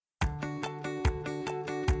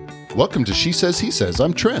Welcome to She Says, He Says.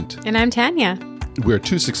 I'm Trent. And I'm Tanya. We're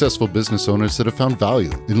two successful business owners that have found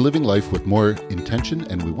value in living life with more intention,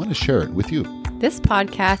 and we want to share it with you. This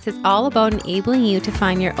podcast is all about enabling you to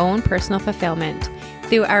find your own personal fulfillment.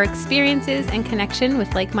 Through our experiences and connection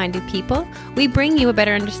with like-minded people, we bring you a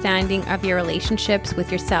better understanding of your relationships with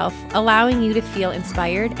yourself, allowing you to feel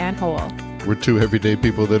inspired and whole. We're two everyday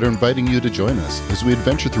people that are inviting you to join us as we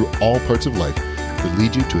adventure through all parts of life that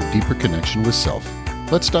lead you to a deeper connection with self.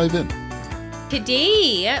 Let's dive in.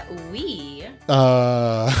 Today, we...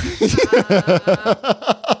 I'm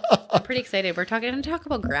pretty excited. We're going to talk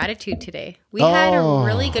about gratitude today. We had a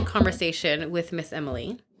really good conversation with Miss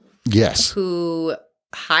Emily. Yes. Who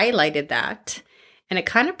highlighted that, and it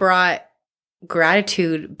kind of brought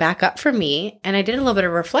gratitude back up for me. And I did a little bit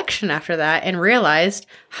of reflection after that and realized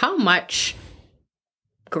how much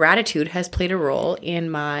gratitude has played a role in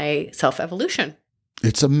my self-evolution.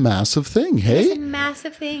 It's a massive thing, hey? It's a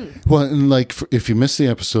massive thing. Well, and like, if you missed the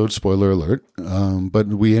episode, spoiler alert, but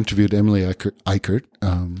we interviewed Emily Eichert.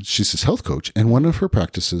 She's his health coach, and one of her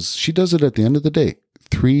practices, she does it at the end of the day.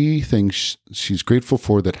 3 things she's grateful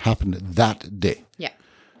for that happened that day. Yeah.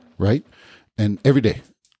 Right? And every day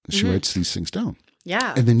she writes these things down.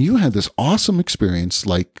 Yeah. And then you had this awesome experience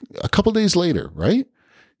like a couple days later, right?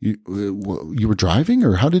 You were driving,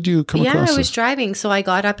 or how did you come across this? Yeah, I was driving. So I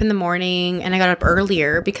got up in the morning, and I got up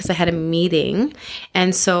earlier because I had a meeting.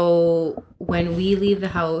 And so when we leave the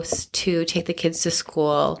house to take the kids to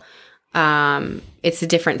school, it's a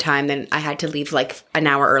different time than I had to leave like an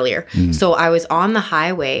hour earlier. So I was on the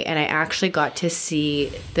highway, and I actually got to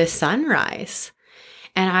see the sunrise.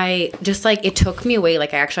 And I just like, it took me away.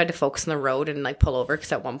 Like I actually had to focus on the road and like pull over.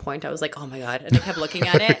 Cause at one point I was like, oh my God. And I kept looking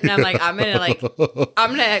at it, and I'm like, I'm going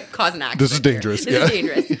to cause an accident. This is dangerous. This is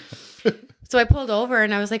dangerous. So I pulled over,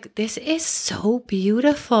 and I was like, this is so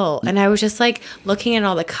beautiful. And I was just like looking at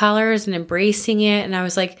all the colors and embracing it. And I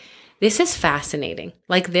was like, this is fascinating.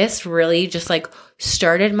 Like this really just like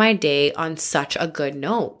started my day on such a good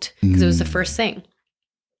note, because it was the first thing.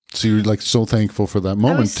 So you're like so thankful for that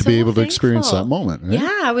moment to be able to experience that moment, right?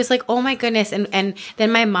 Yeah, I was like, oh my goodness. And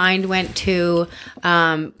then my mind went to,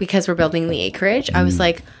 because we're building the acreage, I was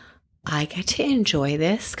like, I get to enjoy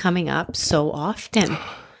this coming up so often. Yeah.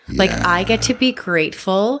 Like I get to be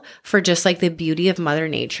grateful for just like the beauty of Mother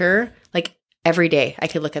Nature. Like every day I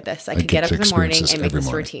could look at this. I could get up in the morning and make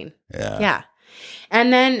this routine. Yeah.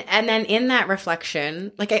 And then in that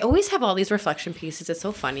reflection, like I always have all these reflection pieces. It's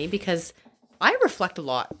so funny because I reflect a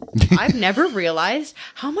lot. I've never realized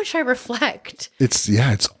how much I reflect. It's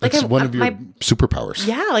one of your superpowers.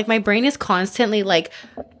 Yeah, like my brain is constantly like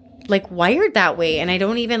wired that way, and I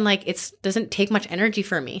don't even doesn't take much energy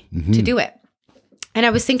for me to do it. And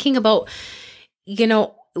I was thinking about,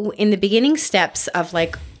 in the beginning steps of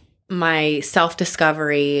like my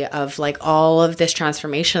self-discovery of like all of this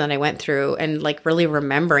transformation that I went through, and like really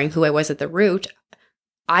remembering who I was at the root,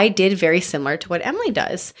 I did very similar to what Emily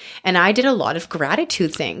does. And I did a lot of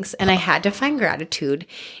gratitude things, and I had to find gratitude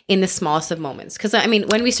in the smallest of moments. Because I mean,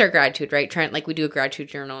 when we start gratitude, right, Trent, like we do a gratitude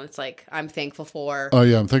journal. It's like, I'm thankful for. Oh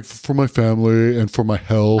yeah. I'm thankful for my family and for my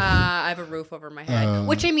health. I have a roof over my head,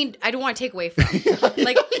 which I mean, I don't want to take away from.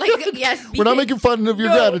 like yes. We're not making fun of your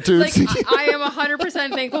gratitude. Like I am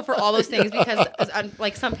 100% thankful for all those things, because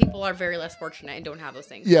like some people are very less fortunate and don't have those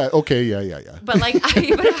things. Yeah. Okay. Yeah. But like,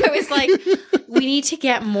 I was like, we need to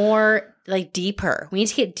get more like deeper. We need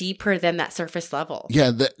to get deeper than that surface level.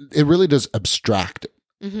 Yeah, it really does abstract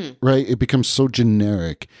it, right? It becomes so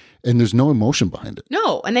generic, and there's no emotion behind it.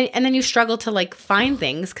 No, and then you struggle to like find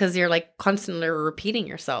things because you're like constantly repeating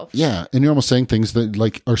yourself. Yeah, and you're almost saying things that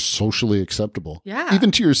like are socially acceptable. Yeah,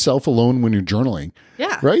 even to yourself alone when you're journaling.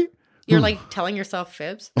 Yeah, right. You're like telling yourself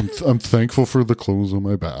fibs. I'm thankful for the clothes on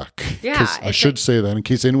my back. Yeah. I should say that in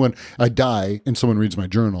case I die and someone reads my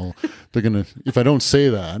journal, they're going to, if I don't say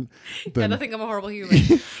that, then they'll think I'm a horrible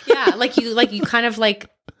human. Yeah. Like you kind of like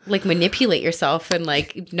manipulate yourself and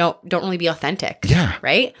like, no, don't really be authentic. Yeah.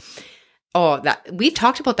 Right. Oh, that we've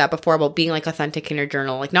talked about that before, about being like authentic in your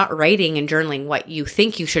journal, like not writing and journaling what you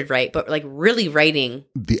think you should write, but like really writing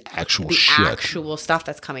the actual stuff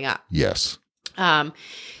that's coming up. Yes.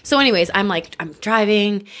 So anyways, I'm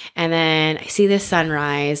driving, and then I see this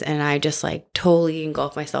sunrise, and I just like totally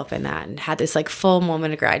engulfed myself in that and had this like full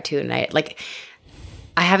moment of gratitude. And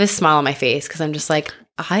I have a smile on my face because I'm just like,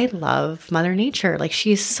 I love Mother Nature. Like,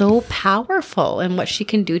 she's so powerful in what she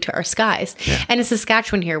can do to our skies. Yeah. And in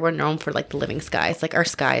Saskatchewan here, we're known for like the living skies. Like, our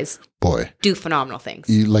skies do phenomenal things.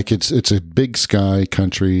 It's a big sky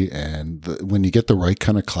country, and when you get the right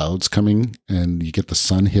kind of clouds coming and you get the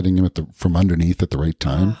sun hitting them from underneath at the right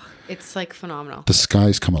time. It's like phenomenal. The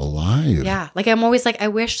skies come alive. Yeah. Like I'm always like, I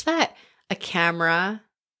wish that a camera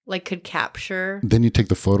like could capture. Then you take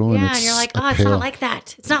the photo and And you're like, oh, it's not like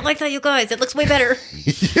that. It's not like that, you guys. It looks way better.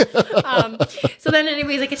 So then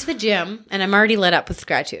anyways, I get to the gym and I'm already lit up with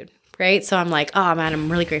gratitude, right? So I'm like, oh man,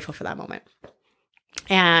 I'm really grateful for that moment.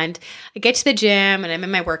 And I get to the gym and I'm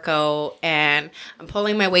in my workout and I'm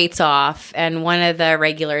pulling my weights off and one of the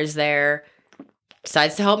regulars there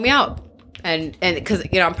decides to help me out. And because,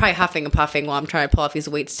 I'm probably huffing and puffing while I'm trying to pull off these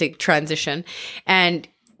weights to transition, and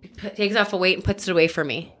takes off a weight and puts it away for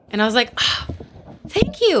me. And I was like, oh,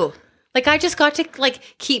 thank you. Like I just got to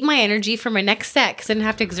like keep my energy for my next set because I didn't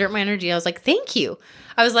have to exert my energy. I was like, thank you.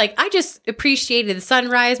 I was like, I just appreciated the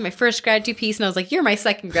sunrise, my first gratitude piece. And I was like, you're my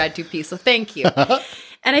second gratitude piece. So thank you.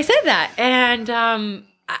 And I said that. And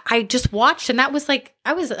I just watched. And that was like,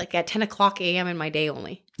 I was like at 10 o'clock a.m. in my day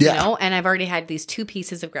only. Yeah. And I've already had these 2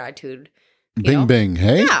 pieces of gratitude. Bing, bing.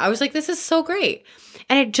 Hey. Yeah. I was like, this is so great.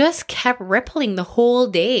 And it just kept rippling the whole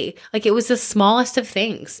day. Like it was the smallest of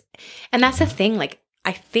things. And that's the thing. Like,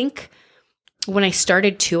 I think when I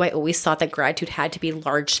started too, I always thought that gratitude had to be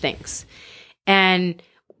large things. And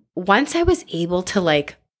once I was able to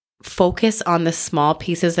like focus on the small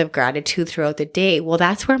pieces of gratitude throughout the day, well,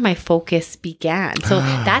 that's where my focus began. So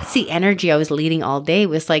that's the energy I was leading all day,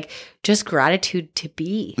 was like just gratitude to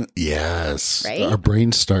be. Yes. Right? Our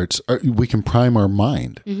brain starts, we can prime our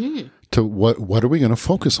mind to what are we going to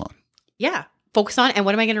focus on? Yeah. Focus on, and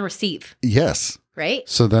what am I going to receive? Yes. Right?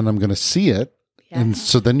 So then I'm going to see it. Yeah. And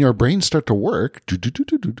so then your brain start to work.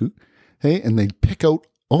 Hey, and they pick out,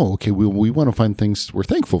 oh, okay, we want to find things we're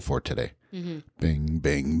thankful for today. Bing,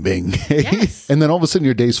 bing, bing. Yes. And then all of a sudden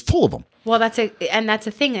your day's full of them. Well, that's a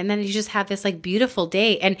thing. And then you just have this like beautiful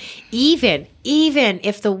day. And even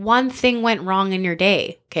if the one thing went wrong in your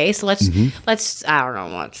day, okay, so let's, I don't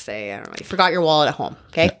know what to say. I don't know. You forgot your wallet at home.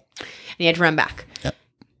 Okay. Yeah. And you had to run back. Yeah.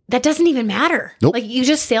 That doesn't even matter. Nope. Like you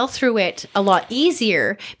just sail through it a lot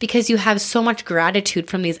easier because you have so much gratitude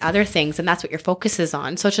from these other things. And that's what your focus is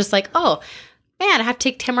on. So it's just like, oh, man, I have to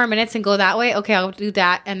take 10 more minutes and go that way. Okay, I'll do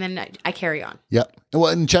that. And then I carry on. Yeah.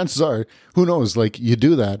 Well, and chances are, who knows, like you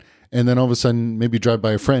do that. And then all of a sudden, maybe you drive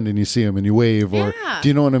by a friend and you see him and you wave, or do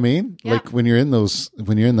you know what I mean? Yeah. Like when you're in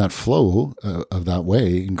that flow of that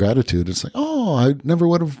way in gratitude, it's like, oh, I never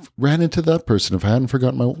would have ran into that person if I hadn't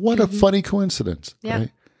forgotten what a funny coincidence. Yeah.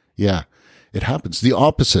 Right? Yeah. It happens. The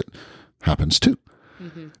opposite happens too.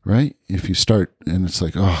 Right? If you start and it's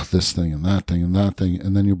like, oh, this thing and that thing and that thing,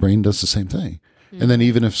 and then your brain does the same thing. And then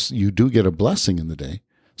even if you do get a blessing in the day,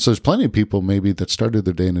 so there's plenty of people maybe that started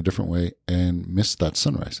their day in a different way and missed that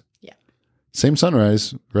sunrise. Yeah. Same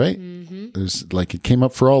sunrise, right? There's like, it came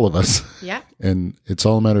up for all of us. Yeah. And it's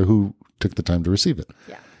all a matter who took the time to receive it.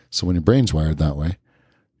 Yeah. So when your brain's wired that way,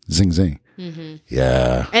 zing, zing.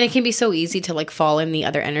 Yeah. And it can be so easy to like fall in the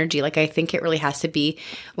other energy. Like I think it really has to be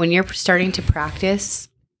when you're starting to practice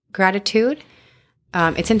gratitude,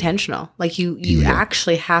 it's intentional. Like you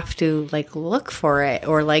actually have to like look for it,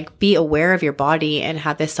 or like be aware of your body and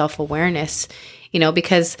have this self-awareness,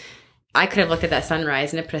 because I could have looked at that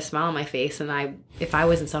sunrise and it put a smile on my face. And if I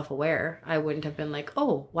wasn't self-aware, I wouldn't have been like,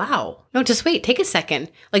 oh, wow. No, just wait, take a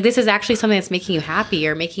second. Like this is actually something that's making you happy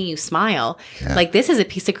or making you smile. Yeah. Like this is a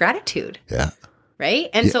piece of gratitude. Yeah. Right.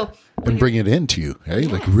 And so. And bring it into you. Hey,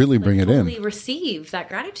 yes, like really bring it totally in. Receive that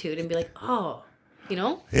gratitude and be like, oh,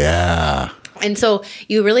 Yeah. And so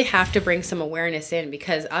you really have to bring some awareness in,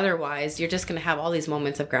 because otherwise you're just going to have all these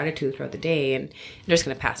moments of gratitude throughout the day and you're just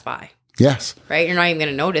going to pass by. Yes. Right? You're not even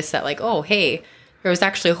going to notice that, like, oh, hey, there was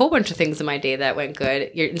actually a whole bunch of things in my day that went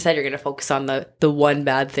good. Instead, you're going to focus on the one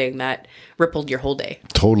bad thing that rippled your whole day.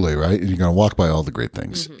 Totally, right? You're going to walk by all the great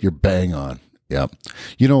things. You're bang on. Yeah.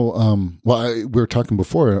 We were talking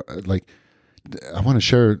before, like, I want to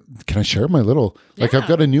share. Can I share my little? Like, I've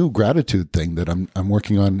got a new gratitude thing that I'm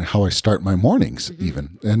working on, how I start my mornings,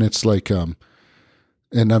 even, and it's like, and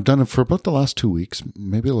I've done it for about the last 2 weeks,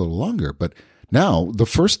 maybe a little longer. But now, the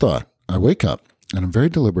first thought, I wake up and I'm very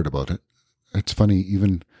deliberate about it. It's funny.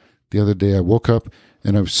 Even the other day, I woke up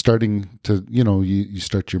and I was starting to, you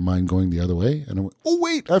start your mind going the other way, and I went, oh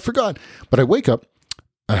wait, I forgot. But I wake up,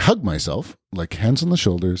 I hug myself, like hands on the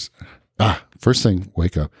shoulders. First thing,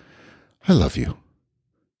 wake up. I love you,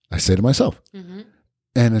 I say to myself.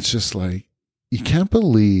 And it's just like, you can't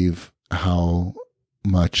believe how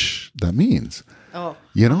much that means. Oh,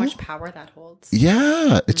 how much power that holds.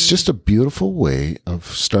 Yeah. It's just a beautiful way of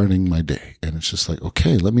starting my day. And it's just like,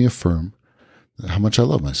 okay, let me affirm how much I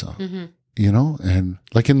love myself, and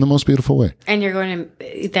like in the most beautiful way. And you're going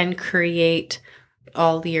to then create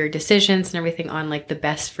all your decisions and everything on like the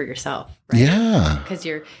best for yourself. Right? Yeah. Because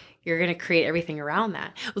you're you're going to create everything around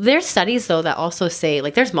that. Well, there's studies though that also say,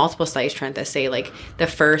 like, there's multiple studies, Trent, that say like the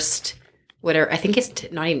first, whatever, I think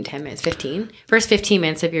it's not even 10 minutes, first 15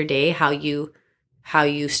 minutes of your day, how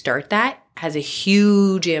you start that has a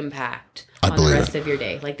huge impact on the rest of your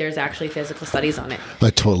day. Like, there's actually physical studies on it. I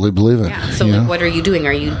totally believe it. Yeah. So like, what are you doing?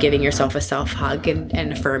 Are you giving yourself a self hug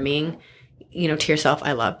and affirming, to yourself,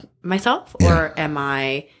 I love myself? Yeah. Or am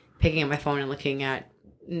I picking up my phone and looking at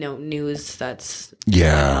news that's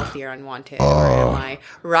unhealthy or unwanted? Or am I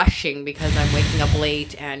rushing because I'm waking up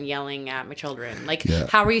late and yelling at my children? Like,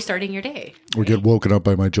 how are you starting your day? Or get woken up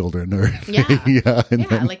by my children. Or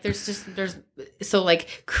Like so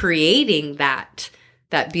like creating that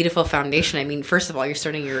beautiful foundation. I mean, first of all, you're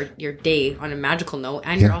starting your day on a magical note,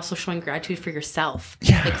 and you're also showing gratitude for yourself,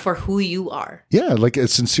 like for who you are. Yeah, like a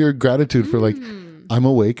sincere gratitude for like, I'm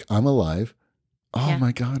awake, I'm alive. Oh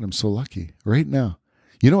my God, I'm so lucky right now.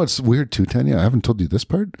 You know what's weird too, Tanya? I haven't told you this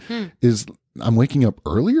part, is I'm waking up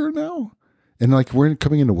earlier now. And like we're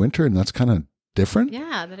coming into winter and that's kind of different.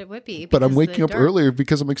 Yeah, that it would be. But I'm waking up earlier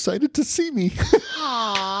because I'm excited to see me.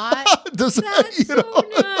 Aww. That's so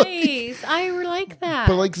nice. I like that.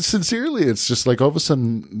 But like sincerely, it's just like all of a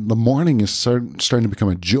sudden the morning is starting to become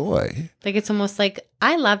a joy. Like it's almost like,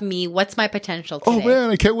 I love me. What's my potential today? Oh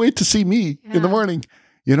man, I can't wait to see me in the morning.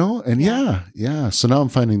 And so now I'm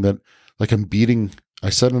finding that like I'm beating, I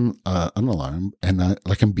set an alarm and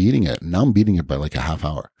I'm beating it. Now I'm beating it by like a half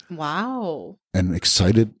hour. Wow. And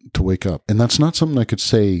excited to wake up. And that's not something I could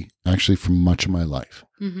say actually for much of my life.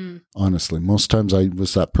 Mm-hmm. Honestly, most times I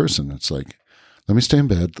was that person. It's like, let me stay in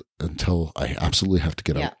bed until I absolutely have to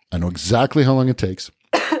get up. I know exactly how long it takes.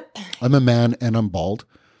 I'm a man and I'm bald.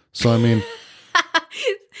 So I mean,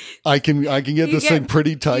 I can get this thing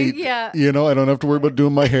pretty tight. I don't have to worry about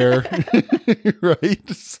doing my hair. Right?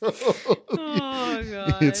 So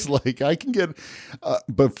God. It's like I can get,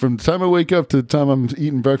 but from the time I wake up to the time I'm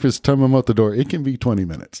eating breakfast, the time I'm out the door, it can be 20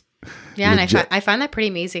 minutes. Yeah. Legit. And I find that pretty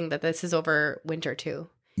amazing that this is over winter too.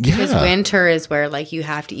 Yeah. Because winter is where like you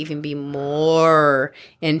have to even be more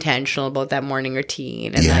intentional about that morning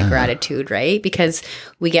routine and that gratitude, right? Because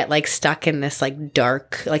we get like stuck in this like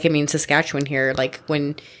dark, like I mean Saskatchewan here, like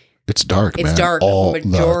when it's dark, it's dark all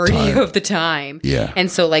majority of the time. Yeah. And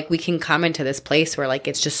so like we can come into this place where like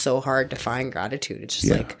it's just so hard to find gratitude. It's just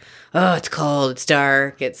like, oh, it's cold, it's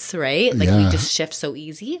dark, it's right. Like we just shift so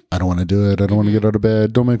easy. I don't want to do it. I don't want to get out of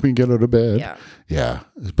bed. Don't make me get out of bed. Yeah. Yeah.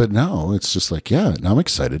 But now it's just like, now I'm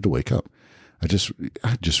excited to wake up. I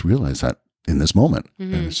just realized that in this moment.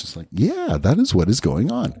 Mm-hmm. And it's just like, that is what is going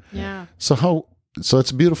on. Yeah. So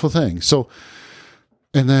it's a beautiful thing. So,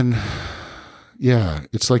 and then,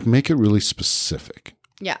 it's like make it really specific.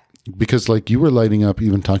 Yeah. Because like you were lighting up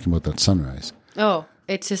even talking about that sunrise. Oh,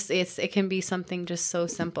 it's just, it can be something just so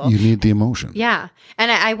simple. You need the emotion. Yeah.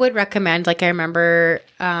 And I would recommend, like I remember,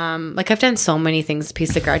 like I've done so many things,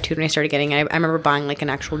 piece of gratitude when I started getting it. I remember buying like an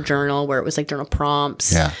actual journal where it was like journal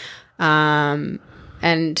prompts. Yeah.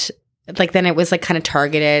 And like then it was like kind of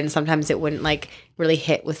targeted and sometimes it wouldn't like really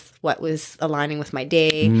hit with what was aligning with my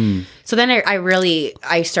day. So then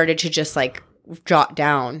I started to just like jot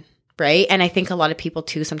down, right? And I think a lot of people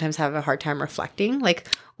too sometimes have a hard time reflecting. Like,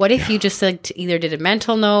 what if you just like either did a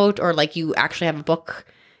mental note or like you actually have a book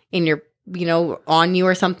in your, on you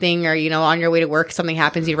or something, or, on your way to work, something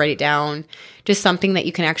happens, you write it down. Just something that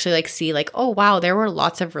you can actually like see like, oh, wow, there were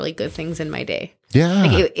lots of really good things in my day. Yeah.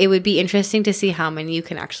 Like it would be interesting to see how many you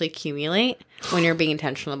can actually accumulate when you're being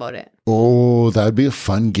intentional about it. Oh, that'd be a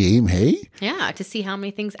fun game, hey? Yeah, to see how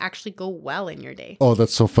many things actually go well in your day. Oh,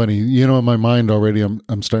 that's so funny. In my mind already,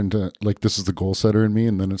 I'm starting to, like, this is the goal setter in me.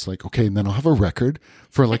 And then it's like, okay, and then I'll have a record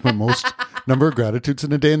for like my most number of gratitudes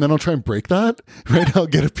in a day. And then I'll try and break that, right? I'll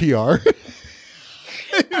get a PR.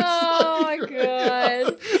 Oh my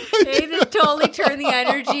God. They just totally turn the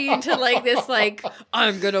energy into like this, like,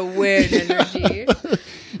 I'm going to win energy.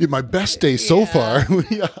 My best day so far.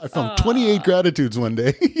 I found 28 gratitudes one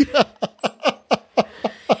day.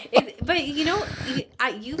 But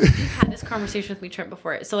you've had this conversation with me, Trent,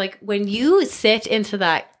 before. So like when you sit into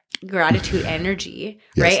that gratitude energy,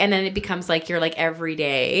 right? And then it becomes like you're like every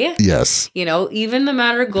day. Yes. Even the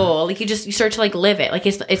matter goal, like you start to like live it. Like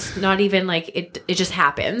it's not even like it just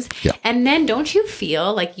happens. Yeah. And then don't you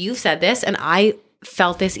feel like you've said this and I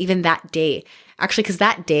felt this even that day. Actually, because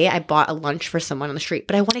that day I bought a lunch for someone on the street,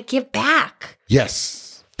 but I want to give back.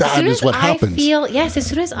 Yes. That is what happens. As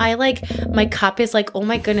soon as I like, my cup is like, oh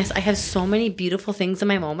my goodness, I have so many beautiful things in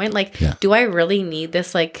my moment. Like, do I really need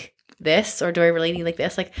this, like this, or do I really need like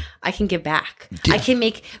this? Like, I can give back. Yeah. I can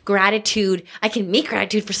make gratitude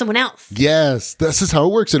for someone else. Yes. This is how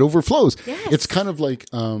it works. It overflows. Yes. It's kind of like,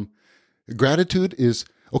 gratitude is,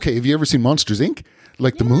 Okay, have you ever seen Monsters Inc?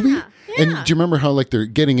 Like the movie? Yeah. And do you remember how like they're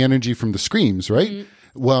getting energy from the screams, right?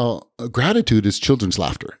 Well, gratitude is children's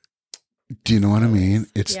laughter. Do you know what I mean?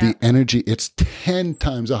 It's the energy. It's 10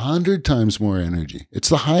 times, 100 times more energy. It's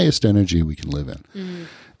the highest energy we can live in.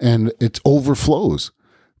 And it overflows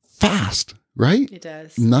fast, right? It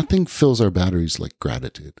does. Nothing fills our batteries like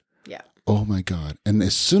gratitude. Yeah. Oh my God. And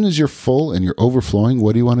as soon as you're full and you're overflowing,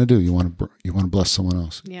 what do? You want to bless someone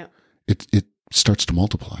else. Yeah. It starts to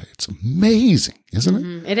multiply. It's amazing, isn't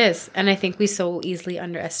it? It is. And I think we so easily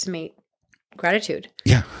underestimate gratitude.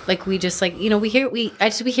 Yeah. Like we just like, we hear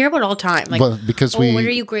about it all the time. Like, but because what are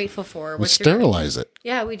you grateful for? We sterilize it.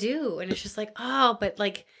 Yeah, we do. And it's just like, but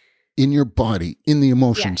like in your body, in the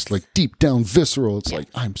emotions, like deep down visceral, it's like,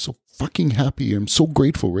 I'm so fucking happy. I'm so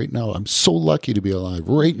grateful right now. I'm so lucky to be alive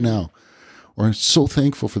right now. Or I'm so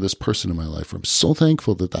thankful for this person in my life. Or I'm so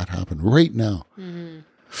thankful that happened right now.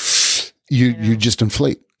 You just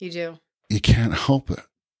inflate. You do. You can't help it.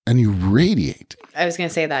 And you radiate. I was going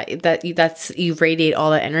to say that's you radiate all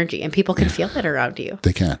that energy and people can feel that around you.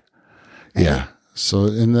 They can. Right? Yeah. So,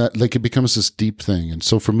 and that, like, it becomes this deep thing. And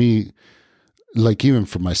so for me, like, even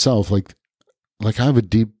for myself, like I have a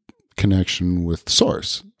deep connection with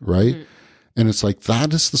Source, right? And it's like,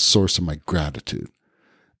 that is the source of my gratitude.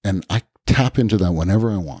 And I tap into that whenever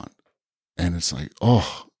I want. And it's like,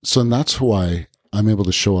 so and that's why I'm able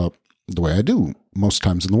to show up the way I do most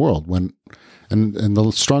times in the world. And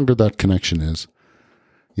the stronger that connection is,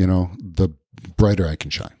 the brighter I can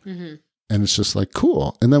shine. And it's just like,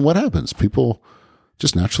 cool. And then what happens? People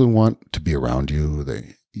just naturally want to be around you.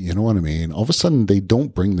 They, you know what I mean? All of a sudden they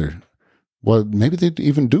don't bring maybe they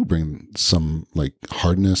even do bring some like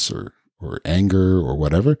hardness or anger or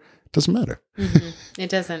whatever. It doesn't matter. It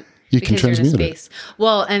doesn't. You can transmute it.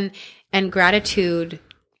 Well, and gratitude,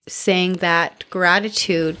 saying that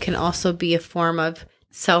gratitude can also be a form of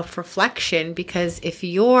self-reflection, because if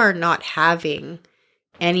you're not having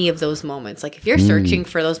any of those moments, like if you're searching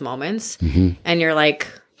for those moments and you're like,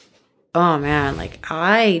 oh man, like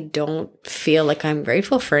I don't feel like I'm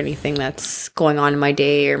grateful for anything that's going on in my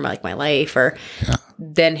day or my life, or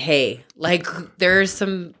then hey, like that's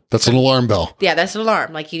an alarm bell. Yeah, that's an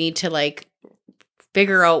alarm. Like you need to like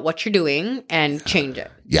figure out what you're doing and change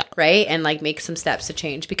it. Yeah. Right? And like make some steps to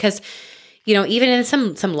change, because even in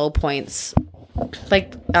some low points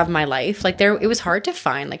like of my life, like it was hard to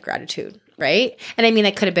find like gratitude, right? And I mean,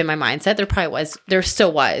 that could have been my mindset. There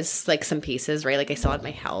still was like some pieces, right? Like I still had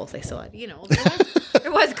my health. I still had,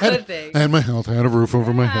 there was good things. I had my health. I had a roof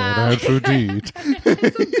over my head. I had food to eat. Some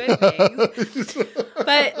good things.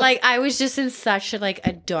 But like I was just in such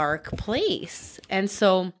a dark place. And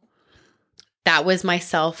so that was my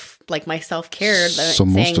self-care,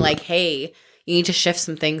 saying like, hey, you need to shift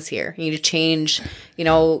some things here. You need to change,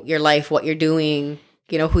 your life, what you're doing,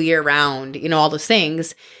 who you're around, all those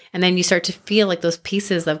things. And then you start to feel like those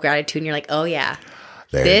pieces of gratitude and you're like, oh yeah,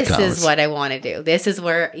 this is what I want to do. This is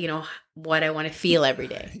where, what I want to feel every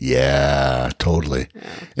day. Yeah, totally. Yeah.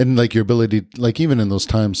 And like your ability, like even in those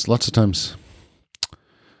times, lots of times,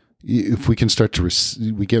 if we can start to,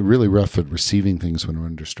 we get really rough at receiving things when we're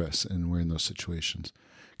under stress and we're in those situations.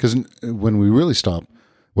 Because when we really stop,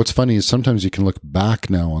 what's funny is sometimes you can look back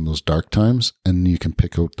now on those dark times and you can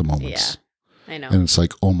pick out the moments. Yeah, I know. And it's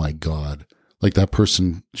like, oh my God, like that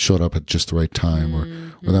person showed up at just the right time,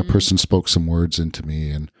 or that person spoke some words into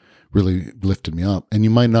me and really lifted me up. And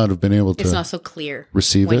you might not have been able to. It's not so clear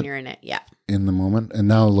receive when it you're in it. Yeah. In the moment. And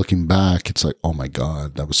now looking back, it's like, oh my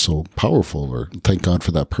God, that was so powerful, or thank God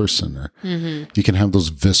for that person. Or you can have those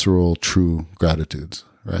visceral, true gratitudes,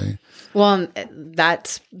 right? Well,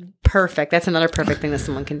 that's perfect. That's another perfect thing that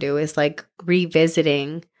someone can do, is like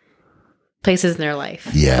revisiting places in their life.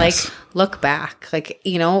 Yes. Like look back, like,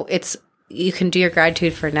 you can do your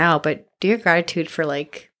gratitude for now, but do your gratitude for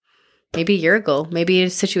like maybe a year ago, maybe a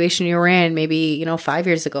situation you were in, maybe, 5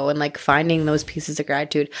 years ago, and like finding those pieces of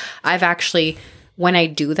gratitude. I've actually, when I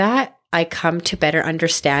do that, I come to better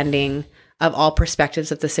understanding of all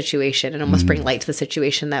perspectives of the situation and almost bring light to the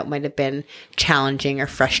situation that might have been challenging or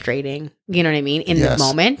frustrating, you know what I mean, in the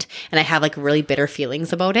moment. And I have like really bitter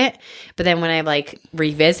feelings about it. But then when I like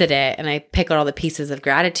revisit it and I pick out all the pieces of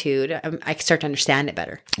gratitude, I start to understand it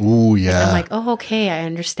better. Oh yeah. And I'm like, oh, okay, I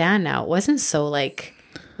understand now. It wasn't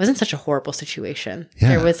such a horrible situation.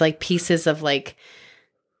 Yeah. There was like pieces of like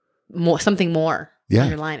something more.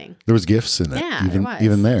 Underlining. There was gifts in it. Yeah,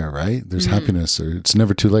 even there, right? There's happiness, or it's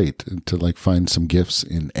never too late to like find some gifts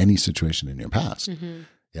in any situation in your past.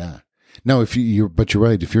 Yeah. No, but you're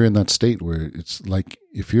right. If you're in that state where it's like,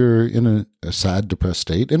 if you're in a sad, depressed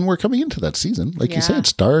state, and we're coming into that season, like you said,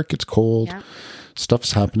 it's dark, it's cold. Yeah.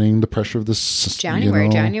 stuff's happening. The pressure of this January.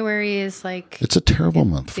 January is like, it's a terrible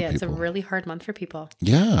month for people. It's a really hard month for people.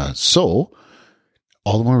 Yeah. So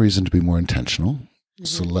all the more reason to be more intentional. Mm-hmm.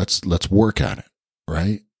 So let's work at it.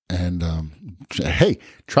 Right. And, hey,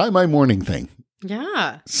 try my morning thing.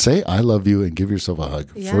 Yeah. Say, I love you and give yourself a hug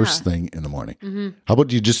first thing in the morning. Mm-hmm. How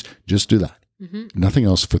about you just do that? Mm-hmm. Nothing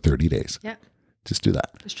else for 30 days. Yeah. Just do that.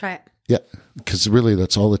 Just try it. Yeah. Because really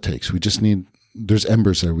that's all it takes. We just need, there's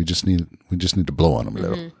embers there. We just need to blow on them a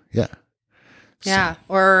little. Yeah. Yeah. So.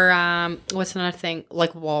 Or what's another thing?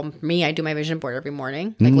 Like, well, me, I do my vision board every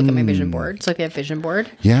morning. Like, look at my vision board. So if you have vision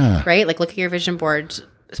board. Yeah. Right? Like, look at your vision board.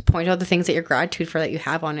 Point out the things that you're gratitude for that you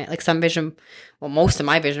have on it. Like most of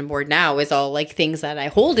my vision board now is all like things that I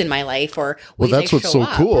hold in my life or ways that's what's so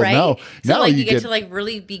up, cool. Right? Now like you get to like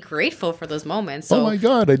really be grateful for those moments. So, oh my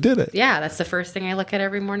God, I did it. Yeah, that's the first thing I look at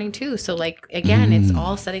every morning too. So like again, it's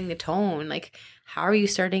all setting the tone. Like, how are you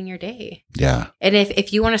starting your day? Yeah. And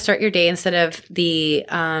if you want to start your day instead of the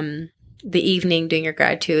evening doing your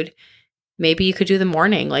gratitude, maybe you could do the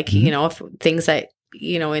morning. Like if things that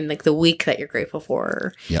in like the week that you're grateful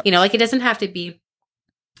for, like it doesn't have to be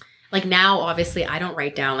like now, obviously I don't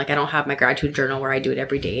write down, like I don't have my gratitude journal where I do it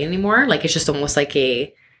every day anymore. Like it's just almost like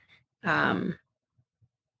it's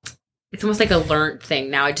almost like a learned thing.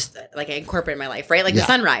 Now I just like I incorporate in my life, right? Like the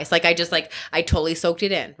sunrise, like I just like, I totally soaked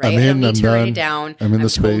it in, right? I don't need to write it down. I'm in the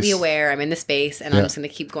space. Totally aware. I'm in the space and I'm just going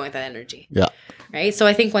to keep going with that energy. Yeah. Right. So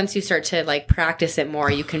I think once you start to like practice it more,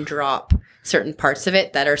 you can drop certain parts of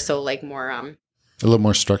it that are so like more, a little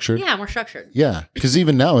more structured. Yeah, more structured. Yeah, because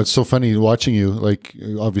even now it's so funny watching you. Like,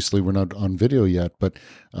 obviously we're not on video yet, but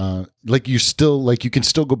like you still like you can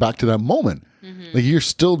still go back to that moment. Mm-hmm. Like you're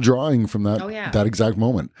still drawing from that that exact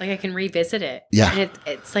moment. Like I can revisit it. Yeah, and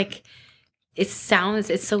it's like it's so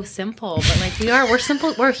simple, but like we're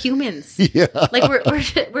simple. We're humans. Yeah, like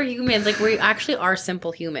we're humans. Like we actually are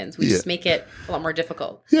simple humans. We just make it a lot more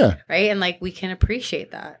difficult. Yeah, right, and like we can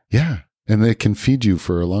appreciate that. Yeah. And it can feed you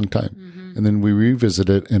for a long time. Mm-hmm. And then we revisit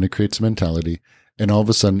it and it creates a mentality. And all of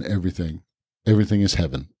a sudden, everything is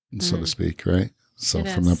heaven, so to speak, right? So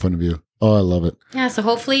from that point of view, oh, I love it. Yeah. So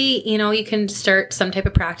hopefully, you can start some type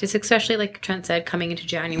of practice, especially like Trent said, coming into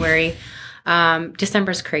January.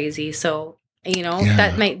 December's crazy. So,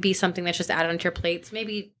 that might be something that's just added onto your plates.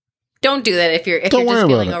 Maybe don't do that if you're just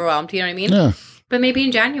feeling overwhelmed. You know what I mean? Yeah. But maybe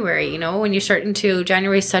in January, when you start into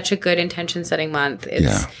January is such a good intention setting month.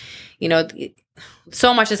 It's,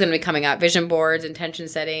 so much is going to be coming up. Vision boards, intention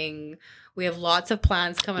setting. We have lots of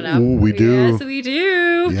plans coming up. Ooh, we do. Yes, we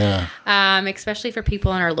do. Yeah. Especially for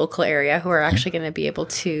people in our local area who are actually going to be able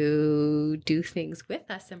to do things with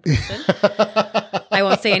us in person. I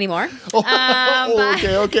won't say anymore.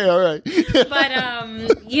 Okay, all right.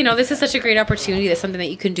 But this is such a great opportunity. That's something that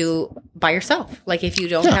you can do by yourself. Like if you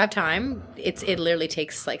don't have time, it literally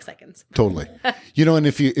takes like seconds. Totally. And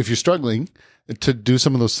if you're struggling to do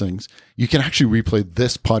some of those things, you can actually replay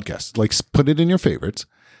this podcast. Like put it in your favorites.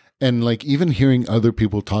 And like even hearing other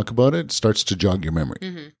people talk about it starts to jog your memory.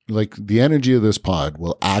 Mm-hmm. Like the energy of this pod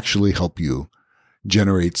will actually help you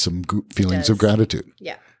generate some feelings of gratitude.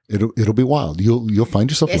 Yeah. It'll be wild. You'll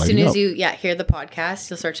find yourself as lighting soon as up. you hear the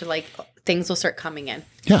podcast, you'll start to like things will start coming in.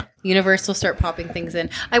 Yeah. Universe will start popping things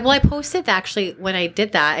in. I posted actually when I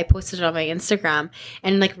did that, I posted it on my Instagram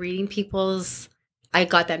and like reading people's. I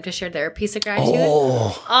got them to share their piece of gratitude.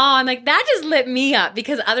 Oh, I'm like, that just lit me up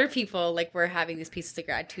because other people like were having these pieces of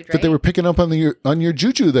gratitude, right? But they were picking up on your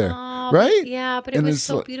juju there, right? Yeah, but it was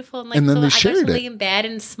so beautiful. And then they shared it. I got to lay in bed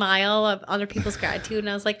and smile of other people's gratitude. And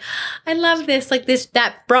I was like, I love this. Like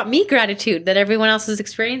that brought me gratitude that everyone else was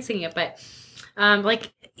experiencing it. But some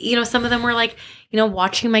of them were like,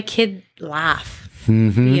 watching my kid laugh,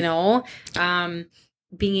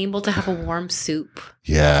 being able to have a warm soup.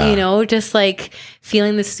 Yeah. Just like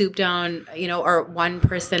feeling the soup down, or one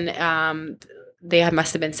person, they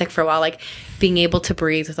must have been sick for a while, like being able to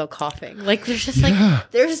breathe without coughing. Like there's just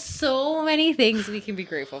there's so many things we can be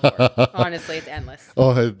grateful for. Honestly, it's endless.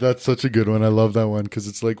 Oh, that's such a good one. I love that one because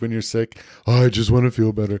it's like when you're sick, I just want to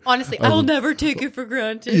feel better. Honestly, I'll never take it for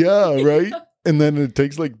granted. Yeah, right? And then it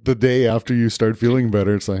takes like the day after you start feeling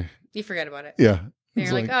better. It's like. You forget about it. Yeah. And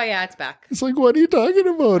you're like, oh yeah, it's back. It's like, what are you talking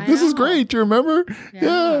about? This is great. Do you remember?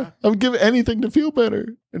 Yeah. I would give anything to feel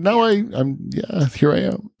better. And now here I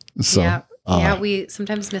am. So we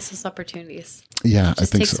sometimes miss those opportunities. Yeah, I think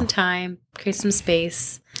so. Take some time, create some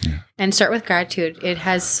space, and start with gratitude. It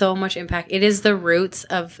has so much impact. It is the roots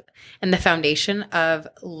and the foundation of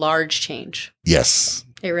large change. Yes.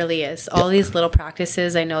 It really is. All these little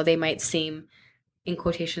practices, I know they might seem in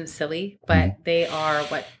quotations silly, but they are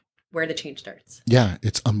where the change starts. Yeah,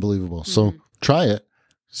 it's unbelievable. So try it.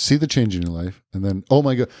 see the change in your life, and then, oh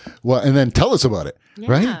my God, well, and then tell us about it,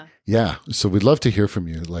 right? Yeah. So we'd love to hear from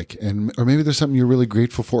you. Like, or maybe there's something you're really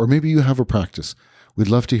grateful for, or maybe you have a practice. We'd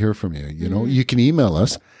love to hear from you. You know, you can email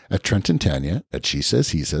us at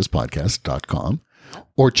TrentandTanya@SheSaysHeSaysPodcast.com,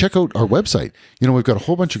 or check out our website. You know, we've got a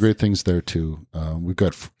whole bunch of great things there too. We've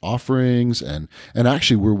got offerings, and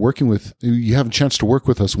actually we're working with, you have a chance to work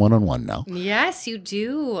with us one-on-one now. Yes, you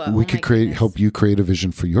do. We could help you create a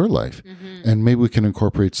vision for your life, and maybe we can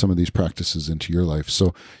incorporate some of these practices into your life.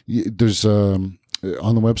 So there's, on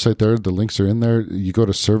the website there, the links are in there. You go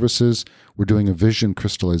to services. We're doing a vision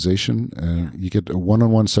crystallization, and you get a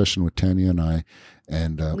one-on-one session with Tanya and I.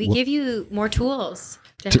 And we give you more tools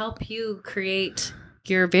to help you create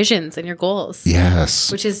your visions and your goals. Yes,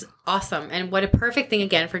 which is awesome, and what a perfect thing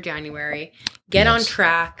again for January. Get on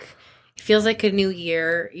track. It feels like a new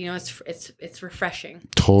year. You know, it's refreshing.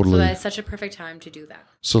 Totally. So that's such a perfect time to do that.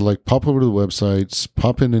 So like pop over to the websites,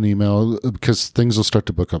 pop in an email, because things will start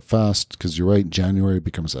to book up fast, because you're right, January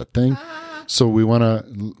becomes that thing. So we want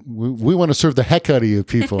to serve the heck out of you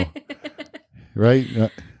people. Right?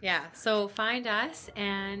 Yeah. So find us,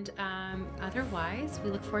 and otherwise we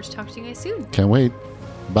look forward to talking to you guys soon. Can't wait.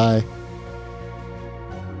 Bye.